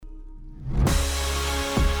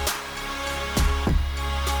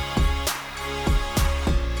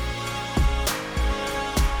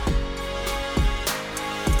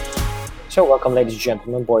So welcome, ladies and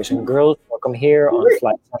gentlemen, boys and girls. Welcome here on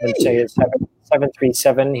flight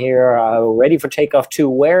 737 here, ready for takeoff to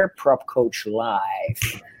where? Prop Coach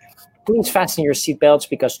Live. Please fasten your seatbelts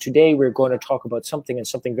because today we're going to talk about something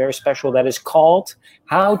very special that is called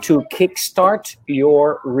how to kickstart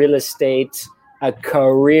your real estate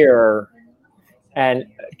career. And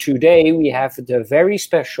today we have the very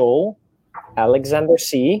special Alexander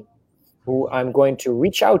C., who I'm going to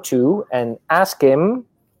reach out to and ask him,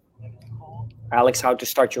 Alex, how to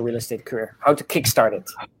start your real estate career, how to kickstart it.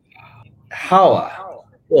 How?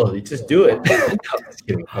 Well, you just do it. Just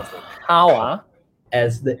kidding. How?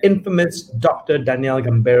 As the infamous Dr. Daniel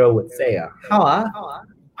Gambero would say, How?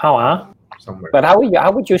 Somewhere. But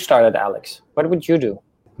how would you start it, Alex? What would you do?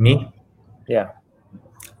 Me? Yeah.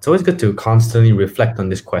 It's always good to constantly reflect on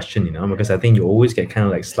this question, because I think you always get kind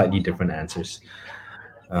of like slightly different answers.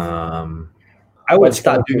 I would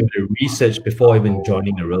start doing the research before even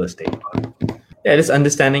joining the real estate. Yeah, just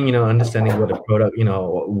understanding what the product,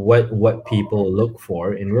 what people look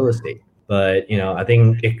for in real estate. But, I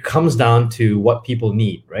think it comes down to what people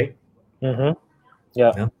need, right? Mm-hmm.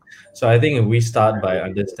 Yeah. So I think if we start by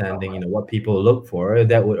understanding, what people look for,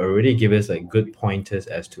 that would already give us like good pointers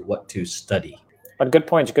as to what to study. But good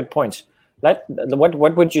points.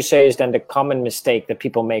 What would you say is then the common mistake that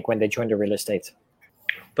people make when they join the real estate?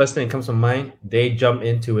 First thing that comes to mind, they jump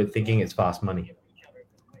into it thinking it's fast money.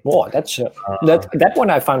 Boy, that one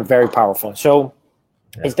I found very powerful. So,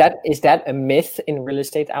 is that a myth in real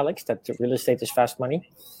estate, Alex? That real estate is fast money?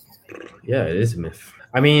 Yeah, it is a myth.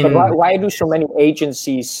 I mean, but why do so many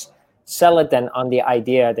agencies sell it then on the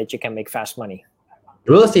idea that you can make fast money?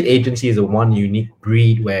 Real estate agency is a one unique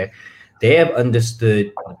breed where they have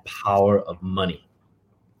understood the power of money.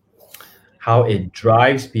 How it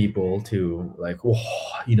drives people to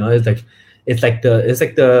it's like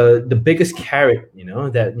the biggest carrot,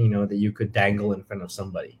 that you could dangle in front of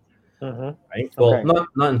somebody, right? Well, okay.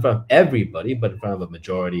 not in front of everybody, but in front of a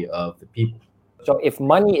majority of the people. So if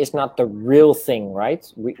money is not the real thing, right?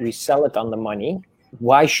 We sell it on the money.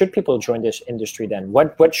 Why should people join this industry then?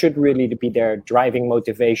 What should really be their driving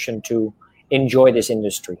motivation to enjoy this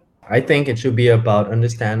industry? I think it should be about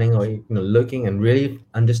understanding or looking and really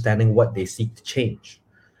understanding what they seek to change,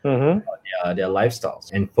 their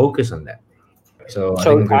lifestyles, and focus on that. So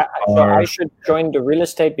I should join the real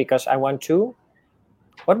estate because I want to.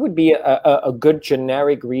 What would be a good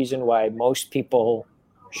generic reason why most people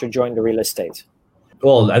should join the real estate?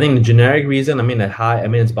 Well, I think the generic reason,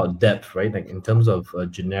 it's about depth, right? Like in terms of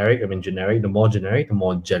generic, the more generic, the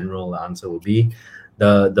more general the answer would be.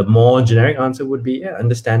 The more generic answer would be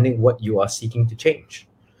understanding what you are seeking to change,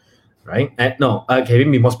 right? Let me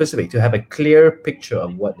be more specific, to have a clear picture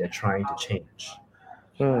of what they're trying to change,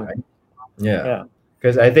 right? Yeah.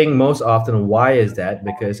 Because I think most often, why is that?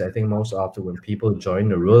 Because I think most often when people join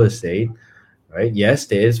the real estate, right? Yes,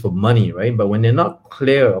 there is for money, right? But when they're not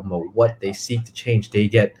clear about what they seek to change, they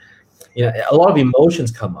get, a lot of emotions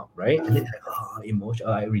come up, right? And they're like, emotion,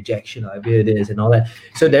 rejection, it is, and all that.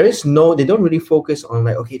 So they don't really focus on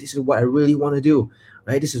like, okay, this is what I really want to do,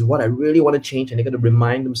 right? This is what I really want to change. And they're going to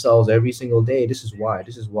remind themselves every single day, this is why,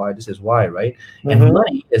 right? Mm-hmm. And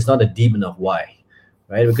money is not a deep enough why,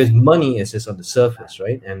 right? Because money is just on the surface,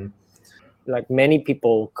 right? And like many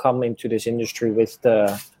people come into this industry with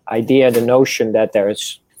the idea, the notion that there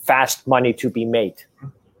is fast money to be made.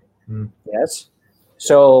 Mm-hmm. Yes.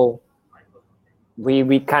 So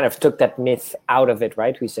we kind of took that myth out of it,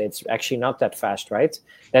 right? We say it's actually not that fast, right?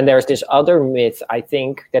 Then there's this other myth, I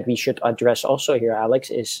think, that we should address also here,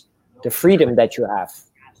 Alex, is the freedom that you have.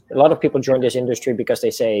 A lot of people join this industry because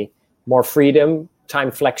they say more freedom,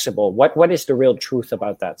 time flexible. What is the real truth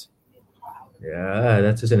about that? Yeah,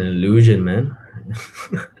 that's just an illusion, man.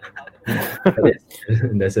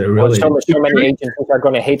 That's a really... so many agents are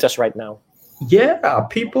going to hate us right now. Yeah,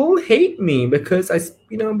 people hate me because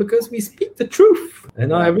because we speak the truth. I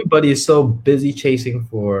know everybody is so busy chasing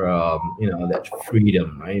for that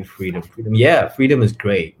freedom, right? Freedom. Yeah, freedom is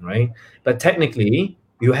great, right? But technically,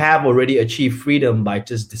 you have already achieved freedom by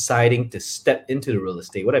just deciding to step into the real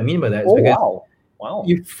estate. What I mean by that is because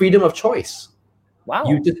you freedom of choice. Wow.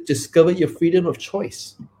 You just discovered your freedom of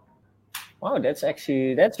choice. Wow, that's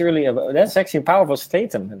actually a powerful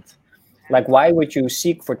statement. Like, why would you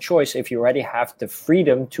seek for choice if you already have the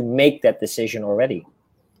freedom to make that decision already?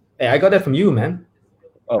 Hey, I got that from you, man.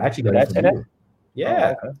 Oh, I actually got that from you.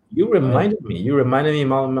 Yeah, okay. You reminded me. You reminded me,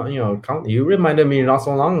 you reminded me not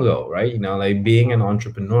so long ago, right? Like being an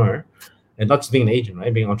entrepreneur, and not just being an agent,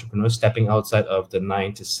 right? Being an entrepreneur, stepping outside of the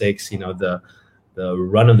 9 to 6, the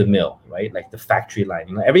run of the mill, right? Like the factory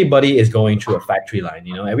line. Everybody is going through a factory line.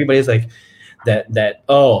 Everybody's like that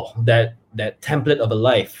that template of a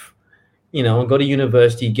life. Go to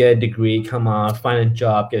university, get a degree, come out, find a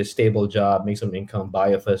job, get a stable job, make some income,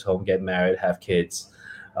 buy your first home, get married, have kids,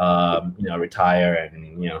 retire,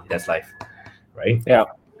 and that's life, right? Yeah.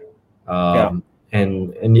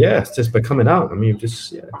 And yeah, it's just by coming out. I mean, you've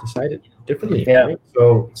just decided differently. Yeah. Right?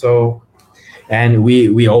 So, and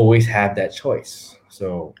we always have that choice.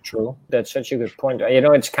 So true. That's such a good point.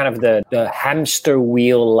 It's kind of the hamster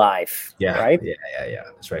wheel life. Yeah. Right. Yeah.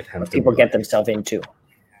 That's right. Hamster people get themselves into.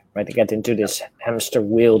 Right, to get into this hamster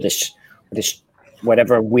wheel, this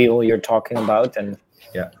whatever wheel you're talking about, and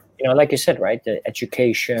like you said, right, the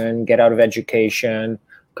education, get out of education,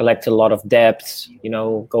 collect a lot of debt,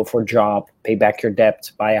 go for a job, pay back your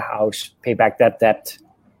debt, buy a house, pay back that debt.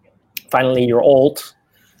 Finally, you're old.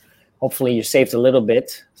 Hopefully, you saved a little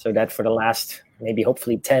bit so that for the last maybe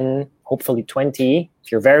hopefully 10, hopefully 20,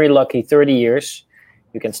 if you're very lucky, 30 years,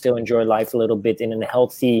 you can still enjoy life a little bit in a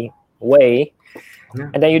healthy way. Yeah.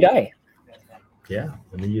 And then you die. Yeah,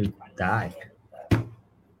 and then you die.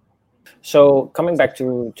 So coming back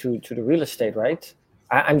to the real estate, right?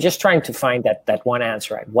 I'm just trying to find that one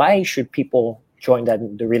answer, right? Why should people join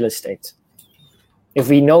the real estate? If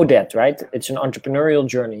we know that, right? It's an entrepreneurial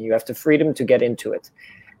journey. You have the freedom to get into it.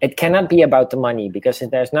 It cannot be about the money because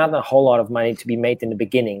there's not a whole lot of money to be made in the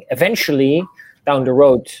beginning. Eventually, down the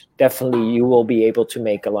road, definitely you will be able to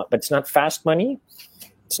make a lot. But it's not fast money.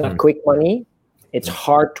 It's not quick money. It's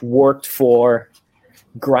hard worked for,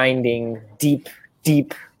 grinding, deep,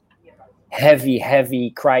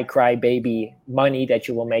 heavy, cry baby money that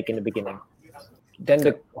you will make in the beginning. Then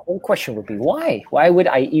the whole question would be, why? Why would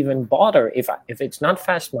I even bother if it's not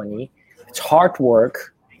fast money, it's hard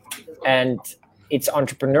work, and it's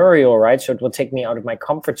entrepreneurial, right? So it will take me out of my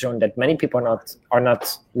comfort zone that many people are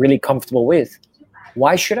not really comfortable with.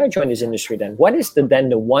 Why should I join this industry then? What is the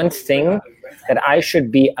one thing that I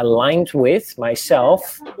should be aligned with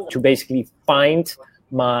myself to basically find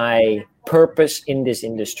my purpose in this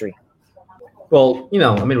industry? Well,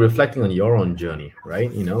 reflecting on your own journey, right?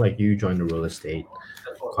 Like you joined the real estate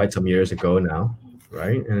quite some years ago now,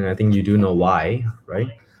 right? And I think you do know why, right?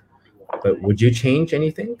 But would you change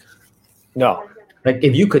anything? No. Like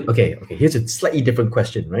if you could, okay, here's a slightly different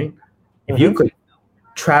question, right? If you could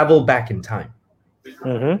travel back in time,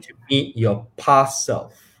 to meet your past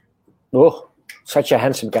self. Oh, such a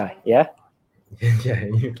handsome guy, yeah? Yeah,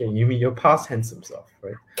 you meet your past handsome self,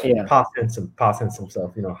 right? Yeah. Past handsome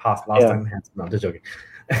self, last time handsome. No, I'm just joking.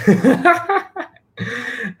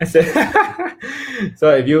 I said,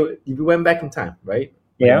 so if you went back in time, right?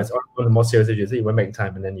 Yeah. It's on the more serious issue. So you went back in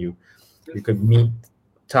time and then you could meet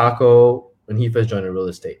Taco when he first joined the real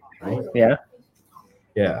estate, right? Yeah.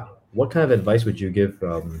 Yeah. What kind of advice would you give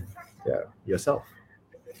yourself?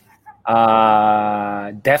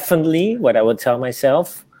 Definitely what I would tell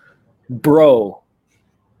myself, bro,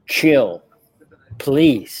 chill.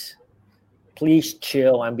 Please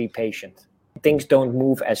chill and be patient. Things don't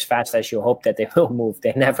move as fast as you hope that they will move.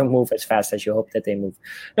 They never move as fast as you hope that they move.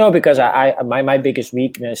 No, because my biggest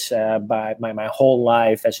weakness by my whole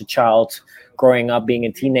life as a child, growing up, being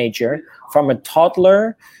a teenager, from a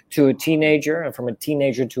toddler to a teenager and from a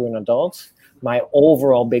teenager to an adult, my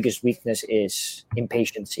overall biggest weakness is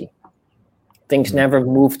impatience. Things never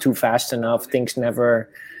move too fast enough. Things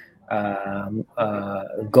never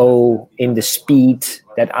go in the speed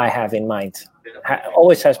that I have in mind.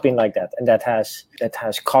 Always has been like that, and that has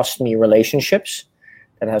cost me relationships.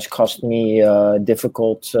 That has cost me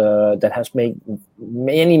difficult. That has made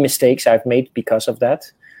many mistakes I've made because of that.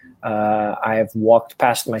 I have walked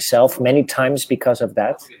past myself many times because of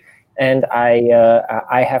that, and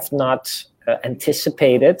I have not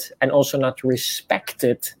anticipated and also not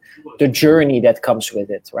respected the journey that comes with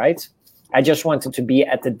it. Right. I just wanted to be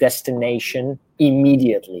at the destination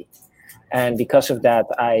immediately. And because of that,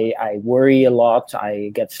 I worry a lot.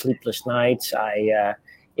 I get sleepless nights. I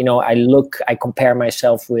compare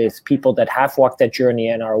myself with people that have walked that journey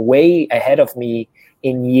and are way ahead of me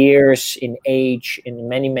in years, in age, in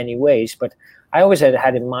many, many ways. But I always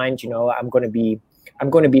had in mind, I'm going to be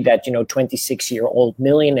that, 26-year-old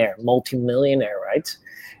millionaire, multimillionaire, right?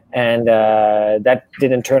 And that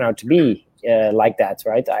didn't turn out to be like that,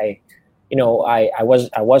 right? I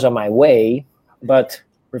was on my way, but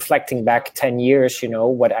reflecting back 10 years,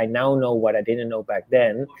 what I now know, what I didn't know back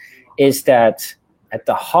then, is that at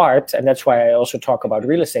the heart, and that's why I also talk about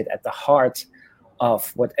real estate, at the heart of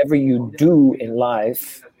whatever you do in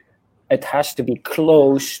life, it has to be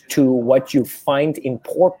close to what you find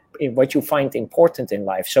important in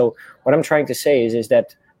life. So what I'm trying to say is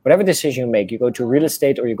that whatever decision you make, you go to real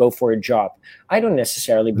estate or you go for a job, I don't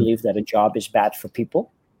necessarily believe that a job is bad for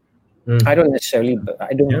people. I don't necessarily.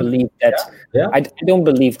 I don't believe that. I don't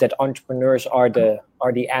believe that entrepreneurs are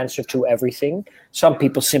the answer to everything. Some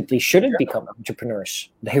people simply shouldn't become entrepreneurs.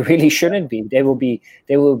 They really shouldn't be. They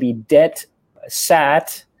will be dead,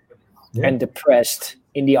 sad, and depressed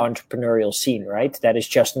in the entrepreneurial scene. Right? That is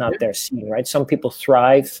just not their scene. Right? Some people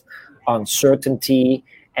thrive on certainty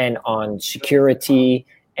and on security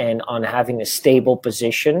and on having a stable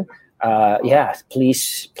position.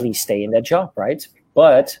 Please stay in that job. Right?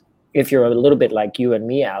 But if you're a little bit like you and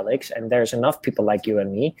me, Alex, and there's enough people like you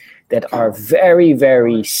and me that are very,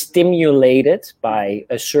 very stimulated by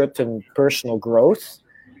a certain personal growth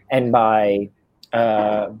and by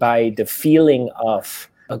the feeling of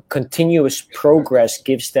a continuous progress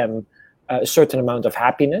gives them a certain amount of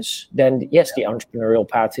happiness, then yes, the entrepreneurial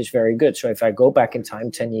path is very good. So if I go back in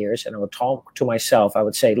time 10 years and I would talk to myself, I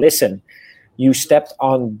would say, listen, you stepped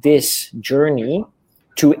on this journey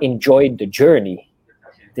to enjoy the journey.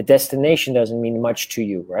 The destination doesn't mean much to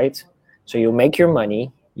you, right? So you'll make your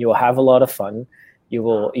money, you will have a lot of fun, you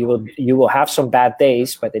will have some bad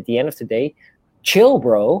days, but at the end of the day, chill,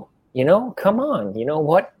 bro. Come on.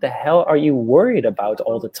 What the hell are you worried about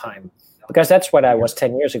all the time? Because that's what I was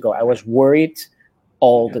 10 years ago. I was worried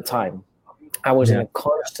all the time. I was in a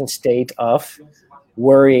constant state of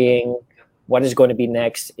worrying. What is going to be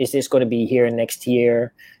next? Is this going to be here next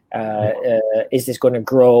year? Is this going to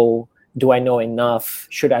grow? Do I know enough?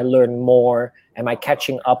 Should I learn more? Am I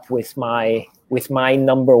catching up with my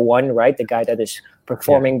number one, right? The guy that is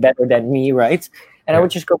performing better than me, right? And I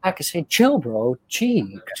would just go back and say, chill, bro.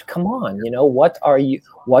 Gee, come on. What are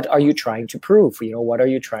you trying to prove? What are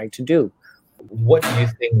you trying to do? What do you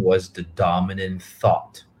think was the dominant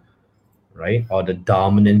thought, right? Or the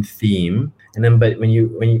dominant theme? And then, but when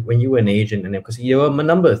you were an agent, and because you were a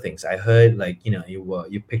number of things, I heard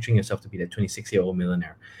you're picturing yourself to be that 26-year-old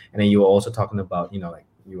millionaire, and then you were also talking about you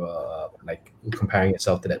were comparing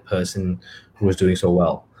yourself to that person who was doing so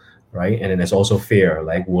well, right? And then there's also fear,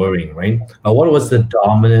 like worrying, right? What was the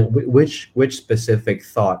dominant? Which specific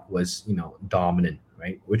thought was dominant,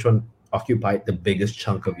 right? Which one occupied the biggest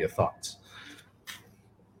chunk of your thoughts?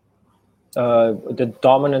 The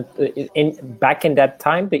dominant back in that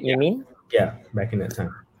time that you mean? Yeah, back in that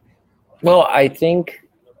time. Well, I think,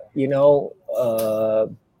 the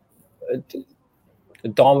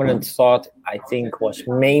dominant thought, I think, was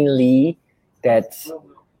mainly that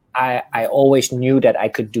I always knew that I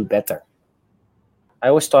could do better. I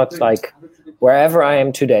always thought, like, wherever I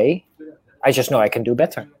am today, I just know I can do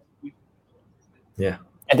better. Yeah.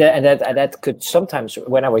 And that could sometimes,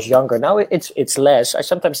 when I was younger, now it's less. I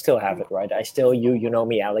sometimes still have it, right? I still, you know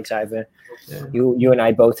me, Alex. You and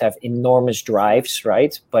I both have enormous drives,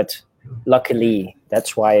 right? But luckily,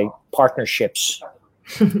 that's why partnerships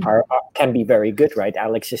can be very good, right?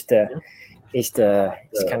 Alex is kind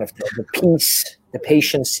of the peace, the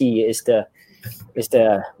patiency is the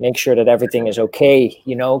make sure that everything is okay,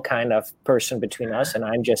 kind of person between us. And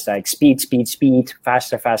I'm just like speed,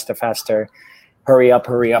 faster. Hurry up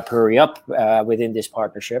within this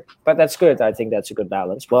partnership. But that's good. I think that's a good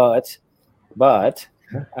balance. But that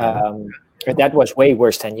was way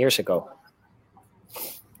worse 10 years ago.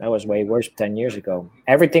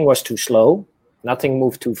 Everything was too slow. Nothing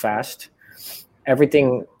moved too fast.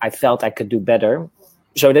 Everything I felt I could do better.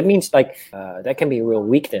 So that means that can be a real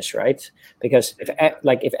weakness, right? Because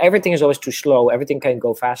if everything is always too slow, everything can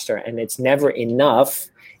go faster, and it's never enough.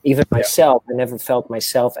 Even myself, I never felt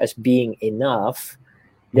myself as being enough.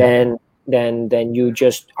 Then you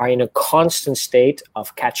just are in a constant state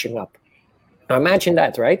of catching up. Now imagine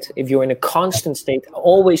that, right? If you're in a constant state,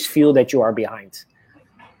 always feel that you are behind.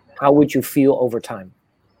 How would you feel over time?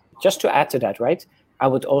 Just to add to that, right? I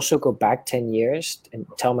would also go back 10 years and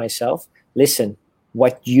tell myself, listen,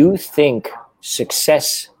 what you think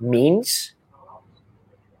success means,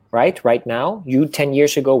 right now, you 10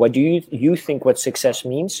 years ago, what do you think what success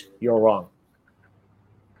means? You're wrong.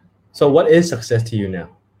 So what is success to you now?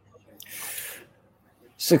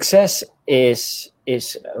 Success is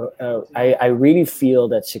I really feel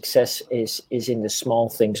that success is in the small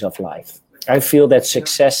things of life. I feel that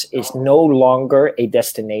success is no longer a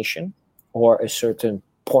destination or a certain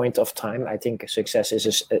point of time. I think success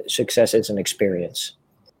is an experience.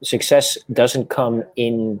 Success doesn't come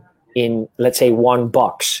in let's say one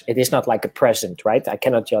box. It is not like a present, right? I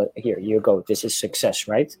cannot tell, here you go, this is success,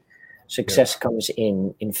 right? Success comes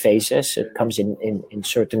in phases. It comes in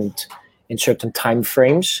certain time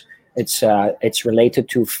frames. It's related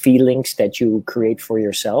to feelings that you create for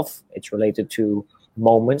yourself. It's related to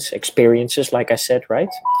moments, experiences, like I said, right?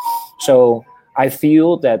 So I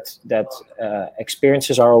feel that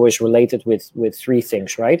experiences are always related with three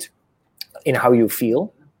things, right? In how you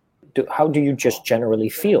feel, how do you just generally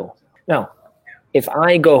feel? Now, if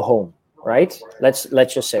I go home, right?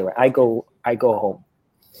 Let's just say I go home,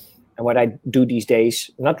 and what I do these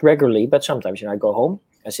days, not regularly, but sometimes, I go home,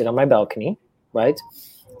 I sit on my balcony, right?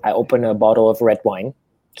 I open a bottle of red wine.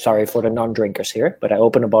 Sorry for the non-drinkers here, but I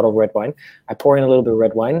open a bottle of red wine. I pour in a little bit of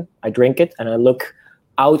red wine. I drink it, and I look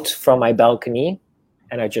out from my balcony,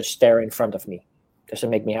 and I just stare in front of me. Does it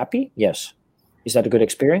make me happy? Yes. Is that a good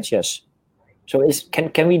experience? Yes. So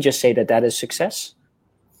can we just say that is success?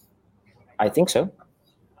 I think so.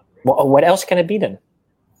 Well, what else can it be then?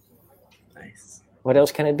 Nice. What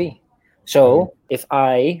else can it be? So if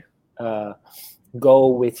I go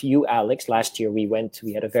with you, Alex, last year we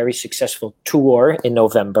had a very successful tour in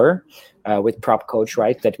November with Prop Coach,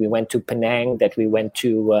 right? That we went to Penang, that we went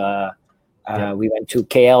to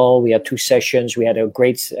KL. We had 2 sessions. We had a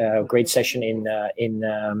great session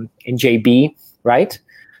in JB, right?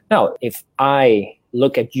 Now, if I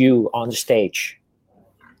look at you on the stage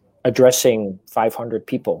addressing 500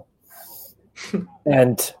 people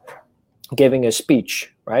and giving a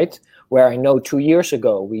speech, right? Where I know 2 years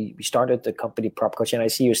ago we started the company Prop Coach, and I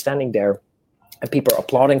see you standing there and people are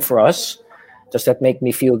applauding for us. Does that make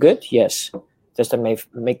me feel good? Yes. Does that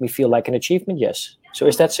make me feel like an achievement? Yes. So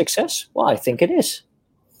is that success? Well, I think it is.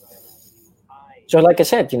 So like I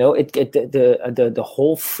said, the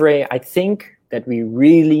whole frame, I think that we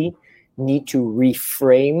really need to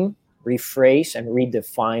rephrase and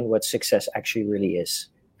redefine what success actually really is.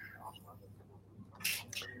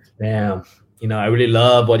 Damn. I really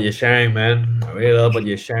love what you're sharing, man. I really love what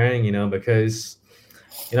you're sharing, because,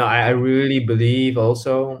 I really believe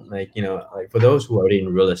also, like for those who are already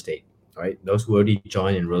in real estate, right? Those who already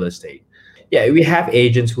joined in real estate. Yeah, we have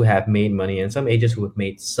agents who have made money and some agents who have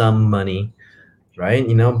made some money, right?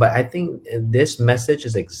 But I think this message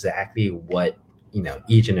is exactly what,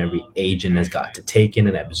 each and every agent has got to take in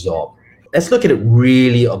and absorb. Let's look at it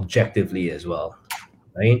really objectively as well,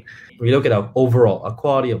 right? We look at our overall, our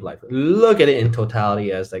quality of life. Look at it in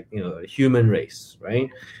totality as like, a human race, right?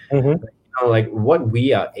 Mm-hmm. Like what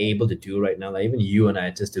we are able to do right now, like even you and I,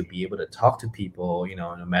 just to be able to talk to people,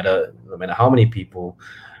 no matter how many people,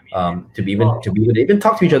 to be able to even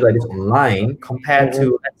talk to each other like this online, compared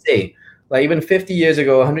to, let's say, like even 50 years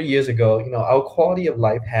ago, 100 years ago, our quality of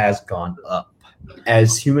life has gone up.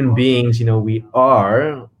 As human beings, we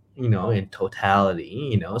are, in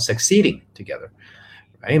totality, succeeding together,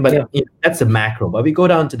 right? But that's the macro. But we go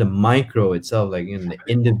down to the micro itself, like in the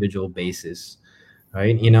individual basis,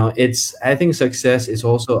 right? I think success is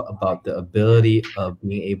also about the ability of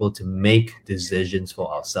being able to make decisions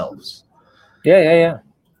for ourselves. Yeah.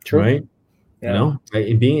 True. Right? Yeah. Right?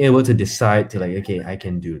 And being able to decide to like, okay, I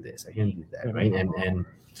can do this, I can do that, right?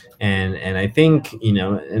 And I think,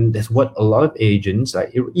 and that's what a lot of agents,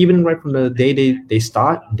 like even right from the day they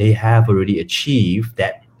start, they have already achieved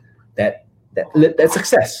that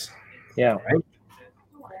success. Yeah. Right.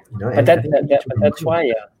 But that's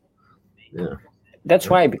why, yeah. That's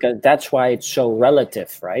why, because that's why it's so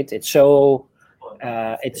relative, right? It's so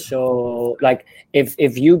like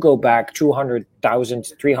if you go back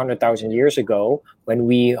 200,000, 300,000 years ago, when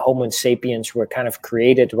we Homo sapiens were kind of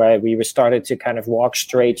created, where we were started to kind of walk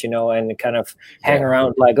straight, and kind of hang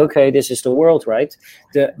around like, okay, this is the world, right?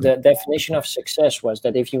 The definition of success was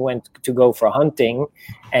that if you went to go for hunting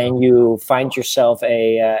and you find yourself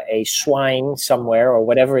a swine somewhere or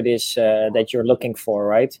whatever it is that you're looking for,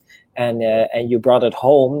 right? And you brought it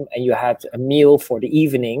home and you had a meal for the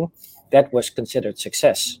evening, that was considered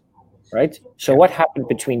success, right? So what happened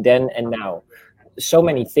between then and now? So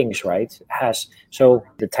many things, right? So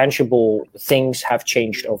the tangible things have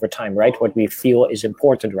changed over time, right? What we feel is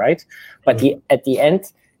important, right? But at the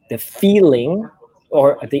end, the feeling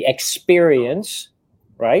or the experience,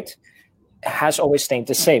 right, has always stayed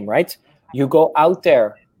the same, right? You go out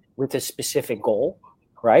there with a specific goal,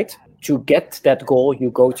 right? To get that goal,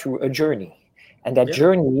 you go through a journey, and that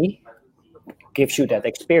journey gives you that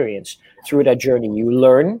experience. Through that journey, you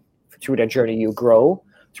learn. Through that journey, you grow.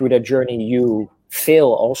 Through that journey, you fail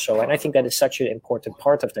also. And I think that is such an important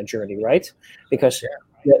part of that journey, right? Because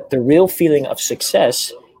the real feeling of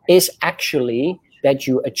success is actually that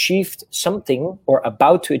you achieved something or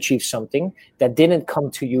about to achieve something that didn't come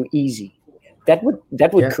to you easy. That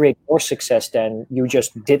would create more success than you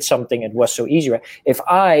just did something and was so easy. Right? If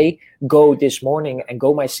I go this morning and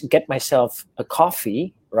get myself a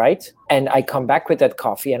coffee, right, and I come back with that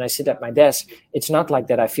coffee and I sit at my desk, it's not like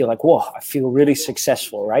that I feel like, whoa, I feel really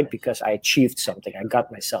successful, right? Because I achieved something. I got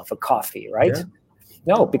myself a coffee, right? Yeah.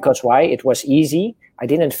 No, because why? It was easy. I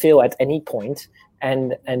didn't fail at any point.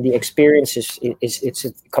 And the experience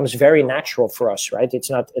it comes very natural for us, right? It's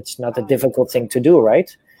not a difficult thing to do,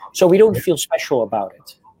 right? So we don't feel special about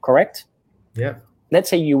it, correct? Yeah. Let's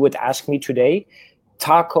say you would ask me today,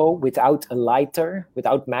 taco without a lighter,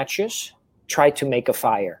 without matches, try to make a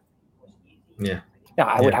fire. Yeah. Now,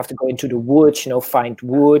 I would have to go into the woods, find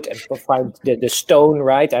wood and find the stone,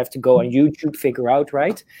 right? I have to go on YouTube, figure out,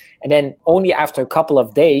 right? And then only after a couple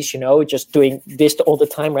of days, just doing this all the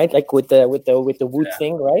time, right? Like with the wood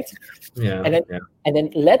thing, right? Yeah. And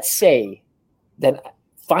then let's say then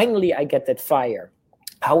finally I get that fire.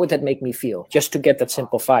 How would that make me feel? Just to get that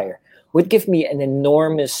simple fire would give me an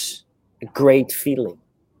enormous, great feeling,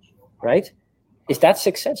 right? Is that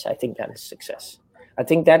success? I think that is success. I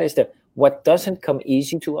think that is what doesn't come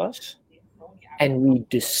easy to us, and we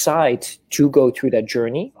decide to go through that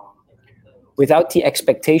journey without the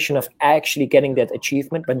expectation of actually getting that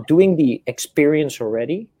achievement, but doing the experience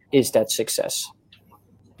already, is that success.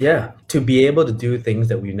 Yeah, to be able to do things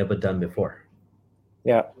that we've never done before.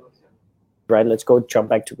 Yeah. Right, let's jump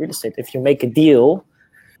back to real estate. If you make a deal,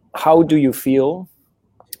 how do you feel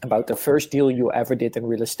about the first deal you ever did in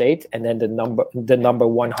real estate and then the number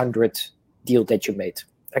 100 deal that you made?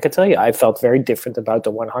 I can tell you, I felt very different about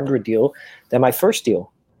the 100 deal than my first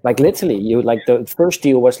deal. Like literally, the first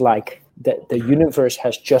deal was like the universe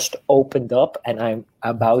has just opened up and I'm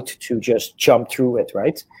about to just jump through it,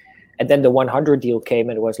 right? And then the 100 deal came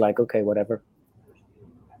and it was like, okay, whatever.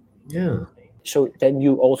 Yeah. So then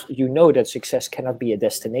you know that success cannot be a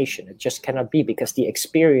destination. It just cannot be, because the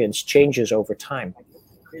experience changes over time.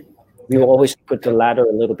 We will always put the ladder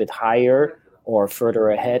a little bit higher or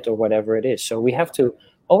further ahead or whatever it is. So we have to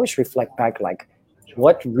always reflect back, like,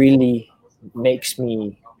 what really makes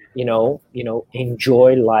me,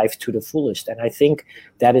 enjoy life to the fullest. And I think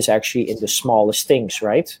that is actually in the smallest things,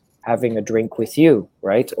 right? Having a drink with you,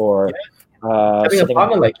 right? Or having a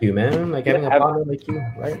partner like you, man. Like having a partner like you,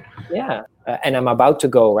 right? Yeah. And I'm about to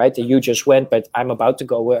go, right? You just went, but I'm about to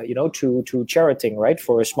go, to Chariting, right?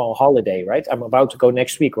 For a small holiday, right? I'm about to go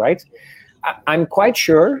next week, right? I'm quite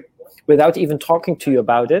sure, without even talking to you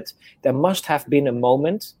about it, there must have been a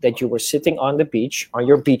moment that you were sitting on the beach, on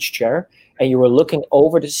your beach chair, and you were looking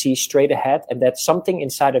over the sea straight ahead, and that something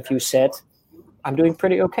inside of you said, I'm doing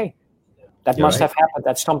pretty okay. That must have happened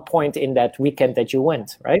at some point in that weekend that you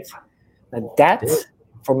went, right? And that,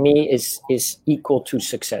 for me, is equal to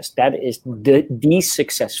success. That is the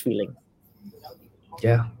success feeling.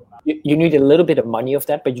 Yeah. You need a little bit of money of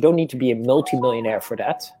that, but you don't need to be a multimillionaire for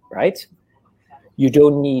that, right? You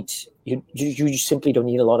don't need, you simply don't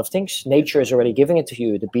need a lot of things. Nature is already giving it to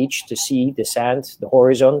you. The beach, the sea, the sand, the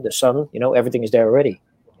horizon, the sun, everything is there already.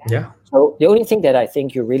 Yeah. So the only thing that I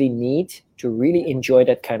think you really need to really enjoy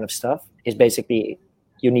that kind of stuff is basically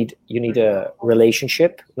you need a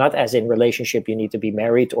relationship. Not as in relationship you need to be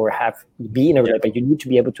married or be in a relationship, but you need to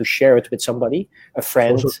be able to share it with somebody, a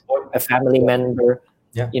friend, a family member,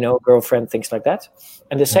 girlfriend, things like that.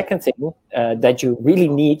 And the second thing that you really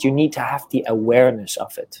need, you need to have the awareness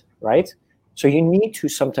of it, right? So you need to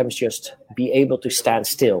sometimes just be able to stand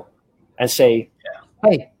still and say,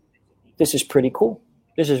 hey, this is pretty cool.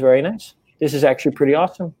 This is very nice. This is actually pretty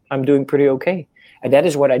awesome. I'm doing pretty okay. And that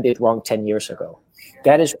is what I did wrong 10 years ago.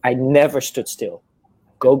 That is, I never stood still.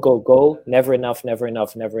 Go, go, go. Never enough, never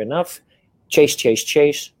enough, never enough. Chase, chase,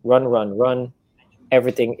 chase. Run, run, run.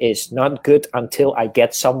 Everything is not good until I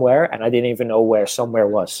get somewhere, and I didn't even know where somewhere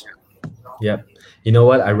was. Yeah. You know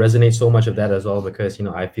what? I resonate so much of that as well, because,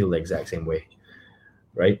 I feel the exact same way,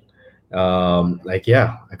 right?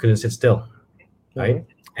 I couldn't sit still, right?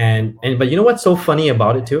 Mm-hmm. But you know what's so funny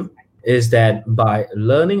about it too? Is that by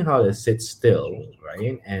learning how to sit still,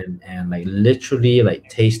 right? And like literally like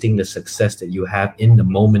tasting the success that you have in the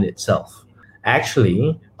moment itself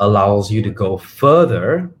actually allows you to go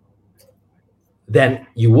further than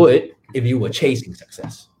you would if you were chasing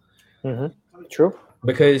success. Mm-hmm. True.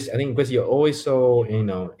 Because you're always so, in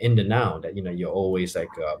the now that, you're always like,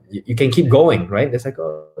 you can keep going, right? It's like,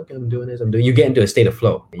 oh, okay, I'm doing this, you get into a state of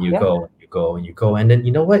flow and you go. And then,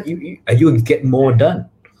 you know what? You get more done.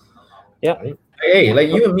 Yeah. Right? Hey, like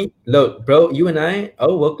you and me, look, bro, you and I, our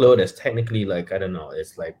workload is technically like, I don't know,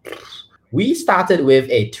 it's like, we started with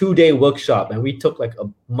a 2-day workshop and we took like a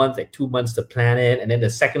month, like 2 months to plan it. And then the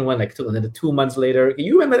second one, like took another 2 months later. Can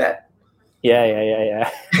you remember that? Yeah.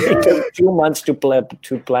 It took 2 months to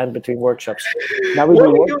plan between workshops. Now we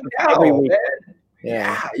do workshops every week. Man?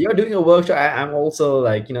 Yeah, you're doing a workshop. I'm also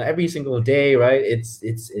like, every single day, right? It's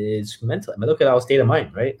mental. I mean, look at our state of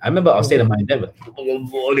mind, right? I remember our state of mind then, like,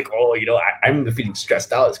 I'm feeling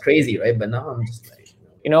stressed out. It's crazy, right? But now I'm just like,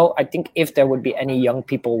 I think if there would be any young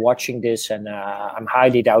people watching this, and I'm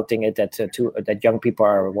highly doubting it that young people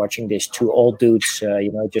are watching this, two old dudes,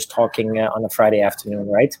 just talking on a Friday afternoon,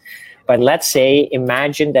 right? But let's say,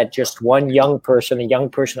 imagine that just one a young person,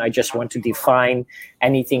 I just want to define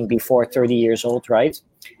anything before 30 years old, right?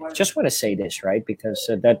 Just want to say this, right? Because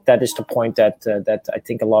that is the point that I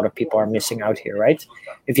think a lot of people are missing out here, right?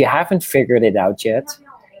 If you haven't figured it out yet,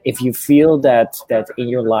 if you feel that in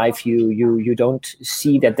your life you don't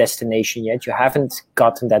see that destination yet, you haven't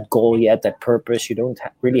gotten that goal yet, that purpose, you don't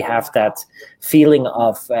really have that feeling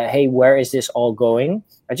of, hey, where is this all going?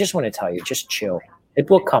 I just want to tell you, just chill. It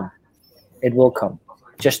will come. It will come.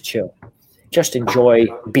 Just chill. Just enjoy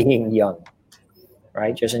being young,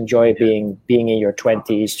 right? Just enjoy being in your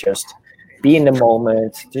 20s. Just be in the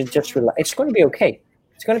moment. Just relax. It's going to be okay.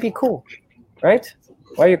 It's going to be cool, right?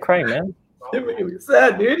 Why are you crying, man? It made me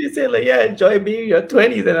sad, dude. You say like, yeah, enjoy being in your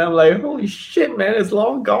 20s, and I'm like, holy shit, man, it's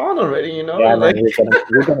long gone already, you know? Yeah, like, man,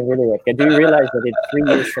 you're gonna really work. Do you realize that in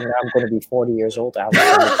 3 years from now, I'm going to be 40 years old, Alex?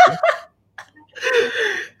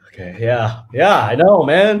 Okay, yeah, I know,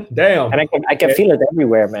 man. Damn. And I can feel it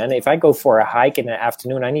everywhere, man. If I go for a hike in the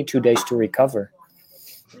afternoon, I need 2 days to recover.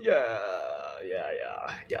 Yeah.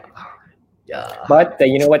 But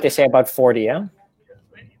you know what they say about 40, huh?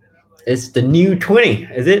 It's the new 20,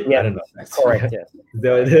 is it? Yeah, I don't know. correct. Yes.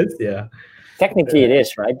 So it is, yeah. Technically, it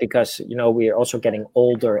is, right? Because we are also getting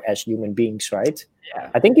older as human beings, right? Yeah.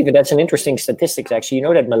 I think even that's an interesting statistics. Actually,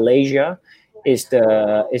 that Malaysia is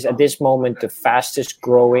at this moment the fastest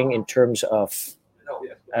growing in terms of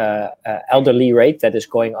elderly rate that is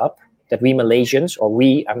going up. That we Malaysians,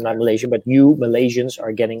 I'm not Malaysian, but you Malaysians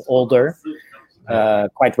are getting older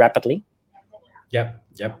quite rapidly. Yep.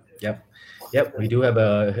 We do have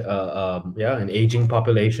an aging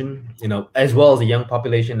population, as well as a young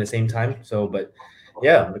population at the same time. So, but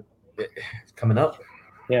yeah, it's coming up.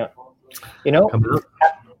 Yeah,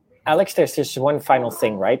 Alex, there's just one final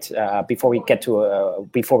thing, right? Before we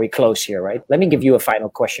close here, right? Let me give you a final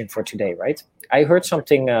question for today, right? I heard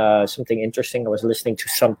something interesting. I was listening to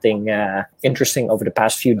something interesting over the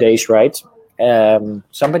past few days, right?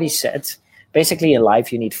 Somebody said, basically in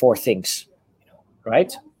life you need 4 things,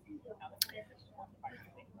 right?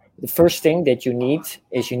 The first thing that you need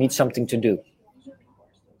is you need something to do.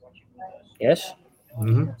 Yes.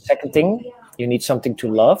 Mm-hmm. Second thing, you need something to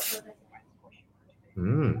love.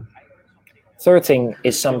 Mm. Third thing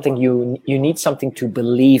is something you need something to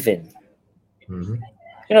believe in. Mm-hmm.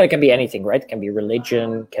 It can be anything, right? It can be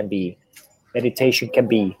religion, can be meditation, can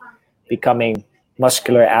be becoming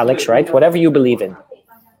muscular, Alex, right? Whatever you believe in,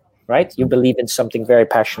 right? You believe in something very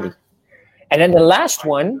passionately. And then the last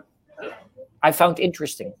one I found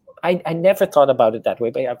interesting. I never thought about it that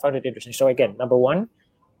way, but I found it interesting. So again, number 1,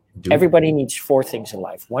 everybody needs 4 things in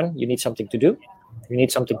life. 1, you need something to do. You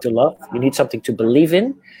need something to love. You need something to believe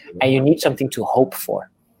in. And you need something to hope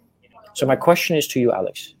for. So my question is to you,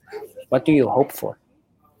 Alex. What do you hope for?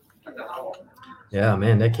 Yeah,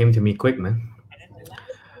 man, that came to me quick, man.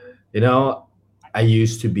 I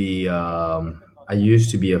used to be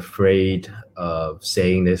afraid of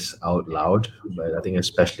saying this out loud, but I think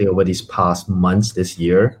especially over these past months, this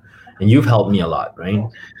year, and you've helped me a lot, right?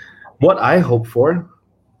 What I hope for,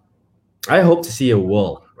 I hope to see a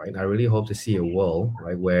world, right? I really hope to see a world,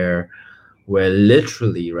 right, where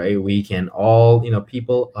literally, right, we can all,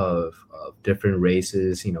 people of different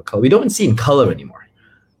races, color. We don't see in color anymore.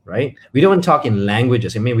 Right? We don't talk in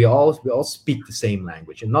languages. I mean, we all speak the same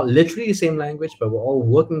language, and not literally the same language, but we're all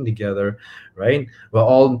working together, right? We're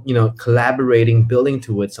all, collaborating, building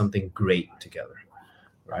towards something great together,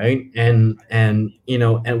 right? And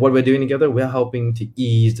what we're doing together, we're helping to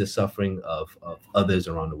ease the suffering of others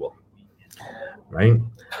around the world, right?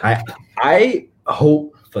 I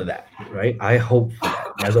hope for that, right? I hope for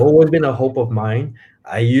that. There's always been a hope of mine.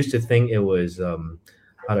 I used to think it was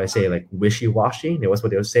how do I say, like wishy-washy? That was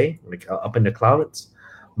what they would say, like up in the clouds.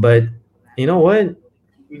 But you know what?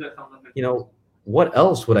 What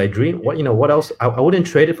else would I dream? What else? I wouldn't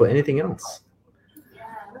trade it for anything else.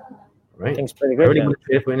 Right? Things pretty good. I really wouldn't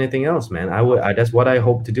trade it for anything else, man. That's what I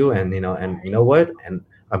hope to do. And and you know what? And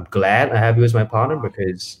I'm glad I have you as my partner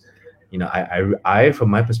because, I from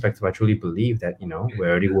my perspective, I truly believe that we're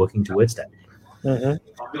already working towards that. Mm-hmm.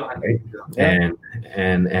 Right? Yeah.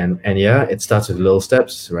 And yeah, it starts with little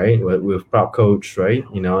steps, right? With Prop Coach, right?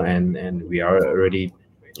 And we are already,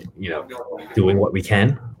 doing what we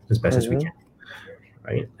can as best as we can,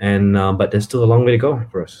 right? And but there's still a long way to go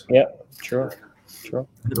for us. Yeah, sure. But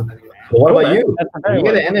what about you? You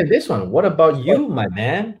get the end of this one. What about you, my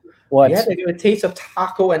man? What? You had to get a taste of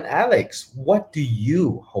Taco and Alex. What do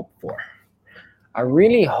you hope for? I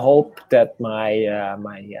really hope that my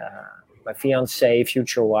fiance,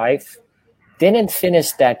 future wife, didn't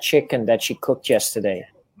finish that chicken that she cooked yesterday.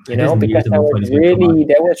 You know, because that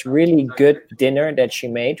was really good dinner that she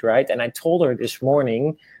made, right? And I told her this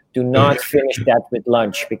morning, do not finish that with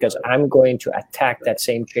lunch, because I'm going to attack that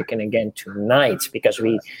same chicken again tonight, because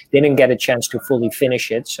we didn't get a chance to fully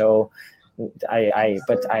finish it. So I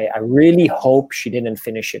really hope she didn't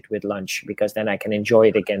finish it with lunch, because then I can enjoy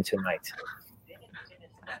it again tonight.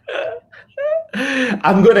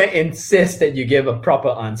 I'm gonna insist that you give a proper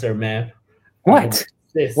answer, man. What?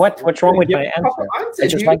 What's wrong with my answer? I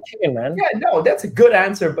just like chicken, man. Yeah, no, that's a good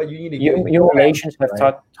answer, but you need to. You Malaysians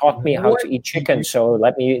have taught me how to eat chicken, so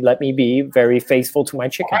let me be very faithful to my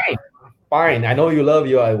chicken. Fine. I know you love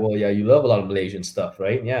you love a lot of Malaysian stuff,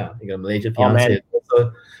 right? Yeah, you got a Malaysian fiance.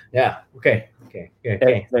 So, yeah. Okay.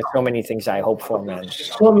 There's so many things I hope for, man.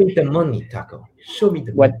 Show me the money, Taco. Show me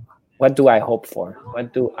the money. What do I hope for?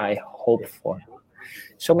 What do I hope for?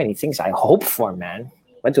 So many things I hope for, man.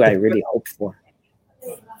 What do I really hope for?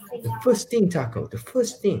 The first thing, Taco. The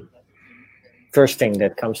first thing. First thing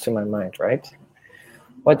that comes to my mind, right?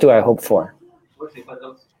 What do I hope for?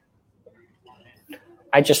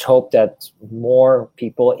 I just hope that more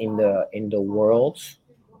people in the world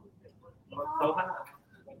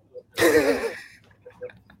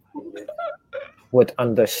would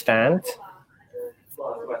understand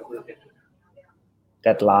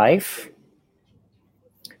that life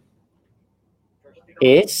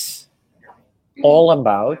is all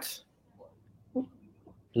about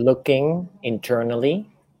looking internally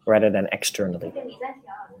rather than externally.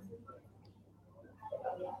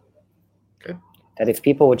 Okay. That if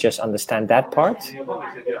people would just understand that part,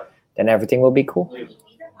 then everything will be cool.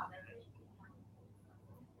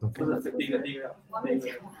 Okay.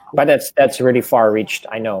 But that's really far reached.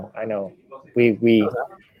 I know. We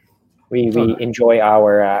enjoy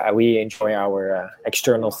our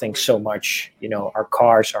external things so much. You know, our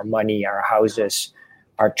cars, our money, our houses,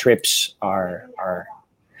 our trips, our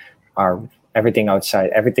everything outside.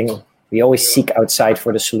 Everything we always seek outside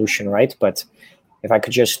for the solution, right? But if I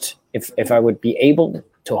could just, if I would be able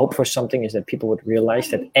to hope for something, is that people would realize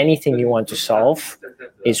that anything you want to solve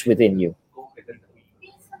is within you.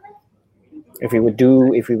 If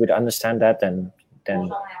we would understand that, then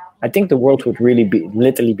I think the world would really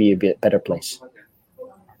literally be a bit better place.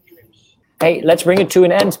 Hey, let's bring it to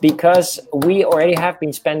an end, because we already have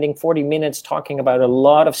been spending 40 minutes talking about a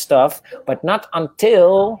lot of stuff, but not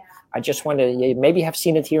until I just want to, you maybe have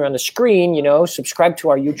seen it here on the screen, you know, subscribe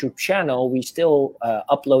to our YouTube channel. We still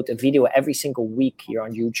upload a video every single week here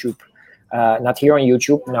on YouTube. Not here on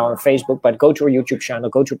YouTube, now on Facebook, but go to our YouTube channel,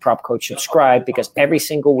 go to Prop Coach, subscribe, because every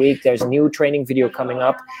single week there's a new training video coming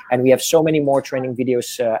up, and we have so many more training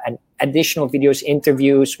videos and additional videos,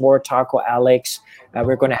 interviews, more Taco, Alex.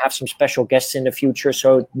 We're going to have some special guests in the future,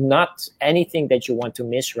 so not anything that you want to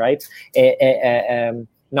miss, right?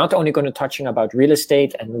 Not only going to touching about real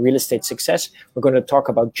estate and real estate success, we're going to talk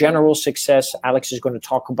about general success. Alex is going to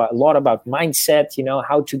talk about a lot about mindset, you know,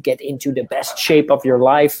 how to get into the best shape of your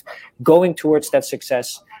life, going towards that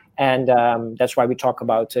success. And that's why we talk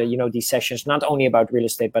about, these sessions, not only about real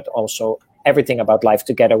estate, but also everything about life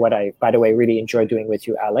together, what I, by the way, really enjoy doing with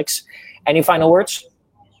you, Alex. Any final words?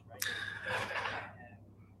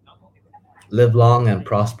 Live long and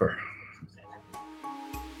prosper.